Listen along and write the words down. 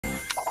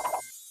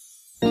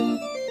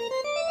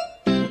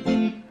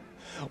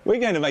We're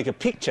going to make a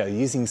picture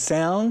using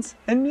sounds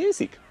and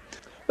music.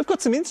 We've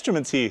got some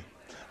instruments here.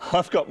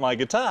 I've got my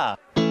guitar.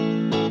 And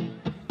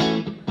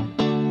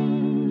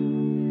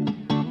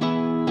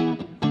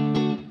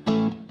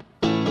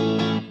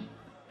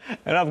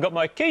I've got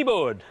my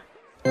keyboard.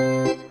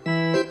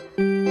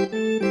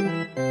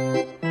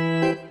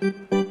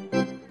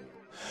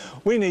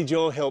 We need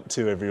your help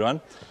too, everyone.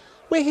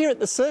 We're here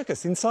at the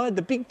circus inside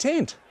the big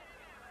tent.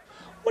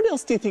 What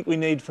else do you think we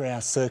need for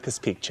our circus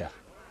picture?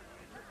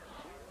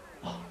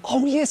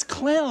 Oh yes,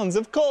 clowns,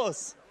 of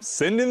course.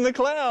 Send in the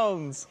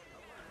clowns.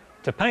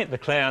 To paint the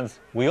clowns,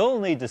 we all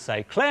need to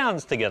say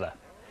clowns together.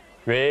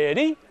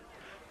 Ready?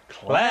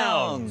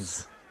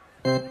 Clowns.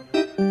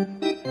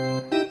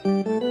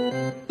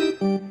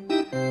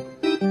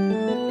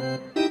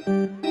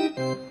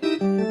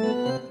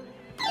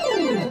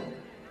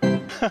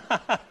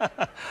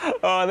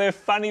 Oh, they're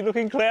funny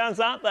looking clowns,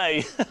 aren't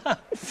they?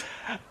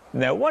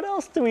 Now, what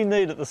else do we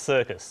need at the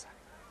circus?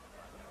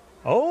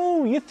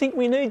 Oh, you think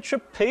we need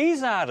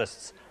trapeze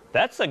artists?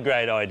 That's a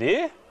great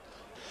idea.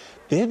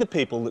 They're the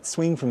people that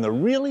swing from the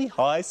really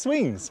high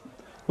swings.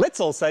 Let's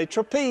all say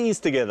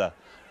trapeze together.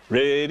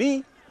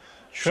 Ready?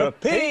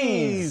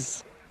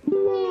 Trapeze!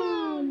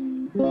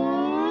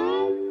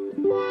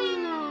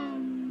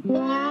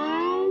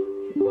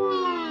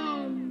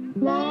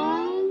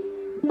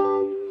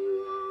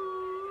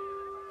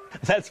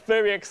 That's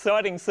very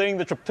exciting seeing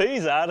the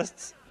trapeze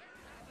artists.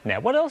 Now,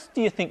 what else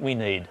do you think we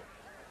need?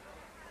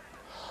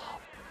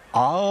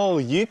 Oh,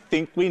 you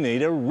think we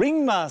need a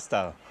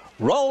ringmaster.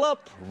 Roll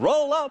up,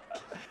 roll up.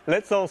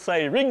 Let's all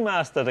say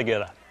ringmaster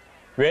together.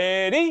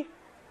 Ready?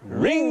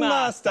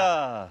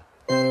 Ringmaster!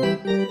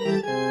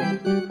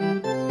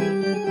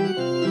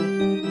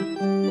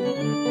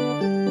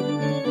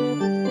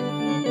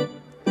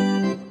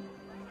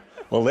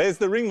 Well, there's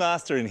the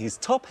ringmaster in his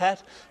top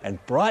hat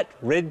and bright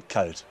red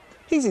coat.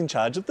 He's in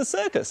charge of the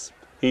circus.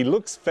 He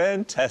looks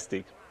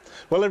fantastic.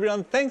 Well,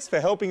 everyone, thanks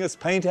for helping us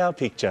paint our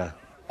picture.